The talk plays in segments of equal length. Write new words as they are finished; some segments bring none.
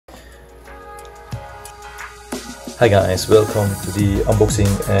Hi guys, welcome to the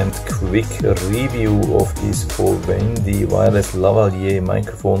unboxing and quick review of this Fovendi wireless lavalier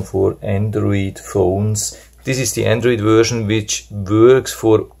microphone for Android phones. This is the Android version which works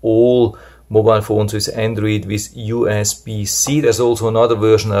for all mobile phones with Android with USB-C. There's also another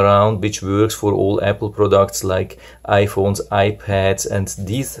version around which works for all Apple products like iPhones, iPads and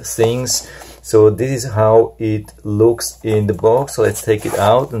these things. So this is how it looks in the box. So let's take it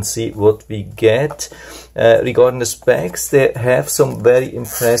out and see what we get. Regarding the specs, they have some very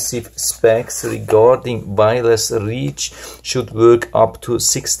impressive specs regarding wireless reach. Should work up to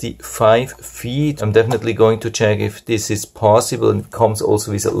 65 feet. I'm definitely going to check if this is possible, and it comes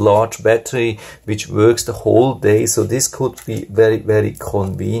also with a large battery which works the whole day. So this could be very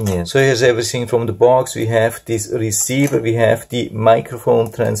convenient. So here's everything from the box. We have this receiver, we have the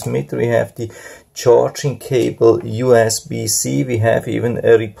microphone transmitter, we have the charging cable USB-C, we have even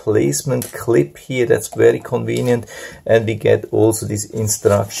a replacement clip here, that's very convenient, and we get also this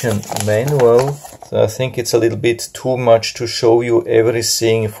instruction manual. So I think it's a little bit too much to show you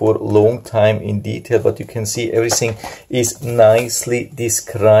everything for a long time in detail, but you can see everything is nicely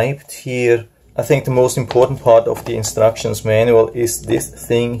described here. I think the most important part of the instructions manual is this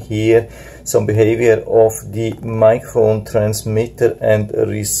thing here, some behavior of the microphone transmitter and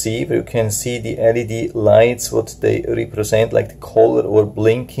receiver. You can see the LED lights, what they represent, like the color or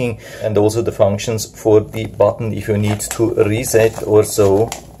blinking, and also the functions for the button if you need to reset or so.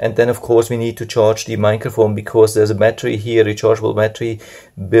 And then of course we need to charge the microphone because there's a battery here, rechargeable battery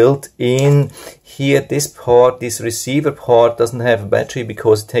built in. Here this part, this receiver part, doesn't have a battery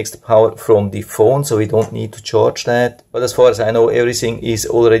because it takes the power from the phone, so we don't need to charge that. But as far as I know, everything is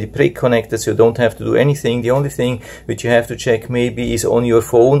already pre-connected, so you don't have to do anything. The only thing which you have to check maybe is on your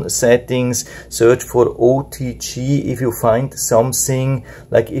phone settings, search for OTG if you find something,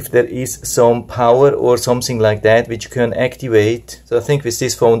 like if there is some power or something like that which you can activate. So I think with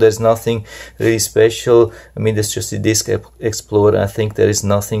this phone there's nothing really special. I mean, there's just a disk explorer. I think there is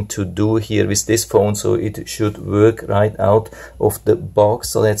nothing to do here with this phone, so it should work right out of the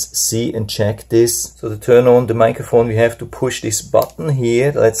box. So let's see and check this. So to turn on the microphone we have to push this button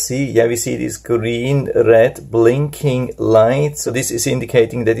here. Let's see. Yeah, we see this green red blinking light, so this is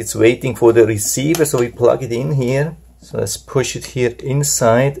indicating that it's waiting for the receiver, so we plug it in here. So let's push it here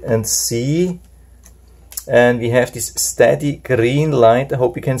inside and see. And we have this steady green light. I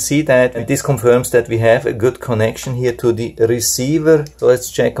hope you can see that, and this confirms that we have a good connection here to the receiver. So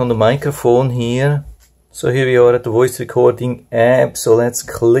let's check on the microphone here. So here we are at the voice recording app. So let's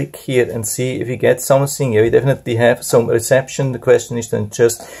click here and see if we get something. Yeah, we definitely have some reception. The question is then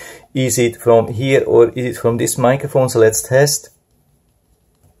just, is it from here or is it from this microphone? So let's test.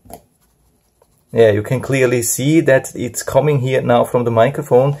 Yeah, you can clearly see that it's coming here now from the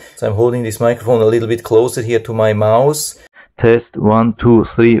microphone. So I'm holding this microphone a little bit closer here to my mouse. Test 1, 2,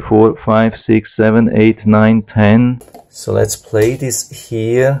 3, 4, 5, 6, 7, 8, 9, 10. So let's play this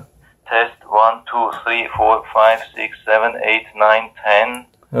here. Test 1, 2, 3, 4, 5, 6, 7, 8, 9, 10.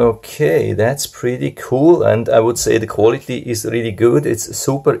 Okay, that's pretty cool, and I would say the quality is really good. It's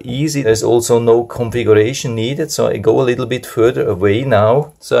super easy. There's also no configuration needed, so I go a little bit further away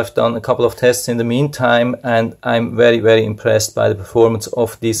now. So I've done a couple of tests in the meantime, and I'm very impressed by the performance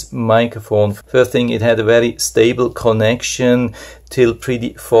of this microphone. First thing, it had a very stable connection till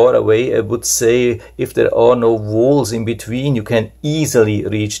pretty far away. I would say if there are no walls in between, you can easily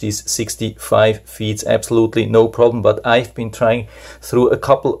reach these 65 feet, absolutely no problem. But I've been trying through a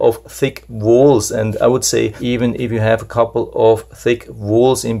couple of thick walls, and I would say even if you have a couple of thick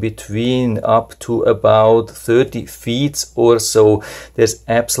walls in between, up to about 30 feet or so, there's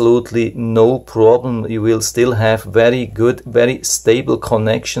absolutely no problem. You will still have very good, very stable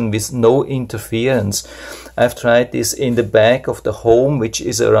connection with no interference. I've tried this in the back of the home, which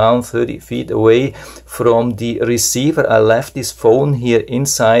is around 30 feet away from the receiver. I left this phone here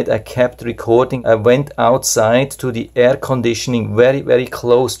inside. I kept recording. I went outside to the air conditioning very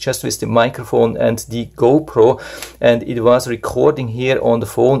close, just with the microphone and the GoPro, and it was recording here on the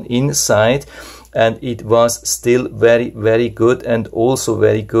phone inside. And it was still very good, and also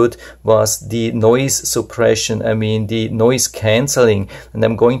very good was the noise suppression, I mean the noise cancelling, and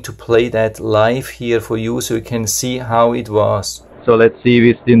I'm going to play that live here for you so you can see how it was. So let's see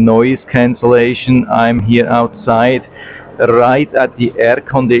with the noise cancellation. I'm here outside right at the air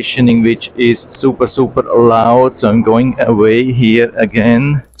conditioning, which is super loud. So I'm going away here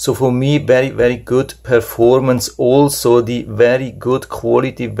again. So for me, very good performance. Also the very good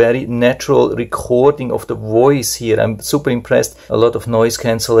quality, very natural recording of the voice here. I'm super impressed. A lot of noise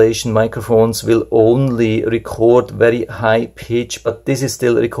cancellation microphones will only record very high pitch, but this is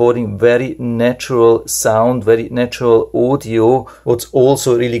still recording very natural sound, very natural audio. What's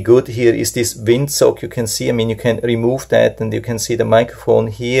also really good here is this windsock. You can see, I mean, you can remove that and you can see the microphone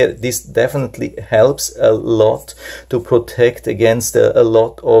here. This definitely helps a lot to protect against a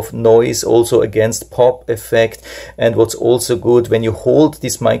lot of noise, also against pop effect. And what's also good, when you hold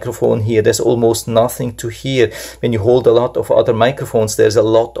this microphone here, there's almost nothing to hear. When you hold a lot of other microphones, there's a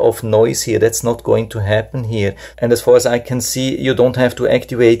lot of noise here. That's not going to happen here. And as far as I can see, you don't have to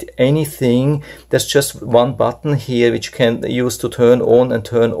activate anything. There's just one button here which you can use to turn on and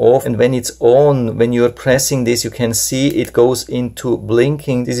turn off. And when it's on, when you're pressing this, you can see it goes into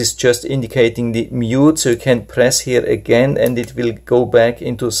blinking. This is just indicating the mute, so you can press here again and it will go back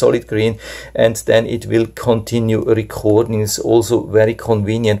into solid green and then it will continue recording. It's also very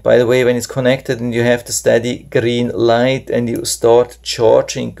convenient. By the way, when it's connected and you have the steady green light and you start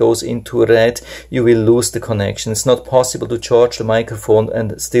charging, it goes into red, you will lose the connection. It's not possible to charge the microphone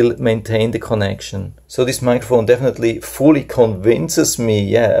and still maintain the connection. So this microphone definitely fully convinces me.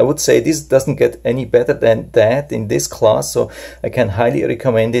 Yeah, I would say this doesn't get any better than that in this class, so I can highly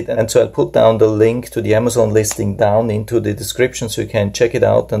recommend it. And so I'll put down the link to the Amazon listing down into the description so you can check it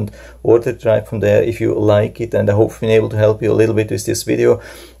out and order it right from there if you like it. And I hope I've been able to help you a little bit with this video.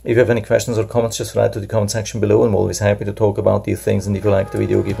 If you have any questions or comments, just write to the comment section below. I'm always happy to talk about these things. And if you like the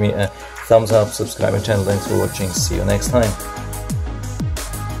video, give me a thumbs up, subscribe my channel. Thanks for watching. See you next time.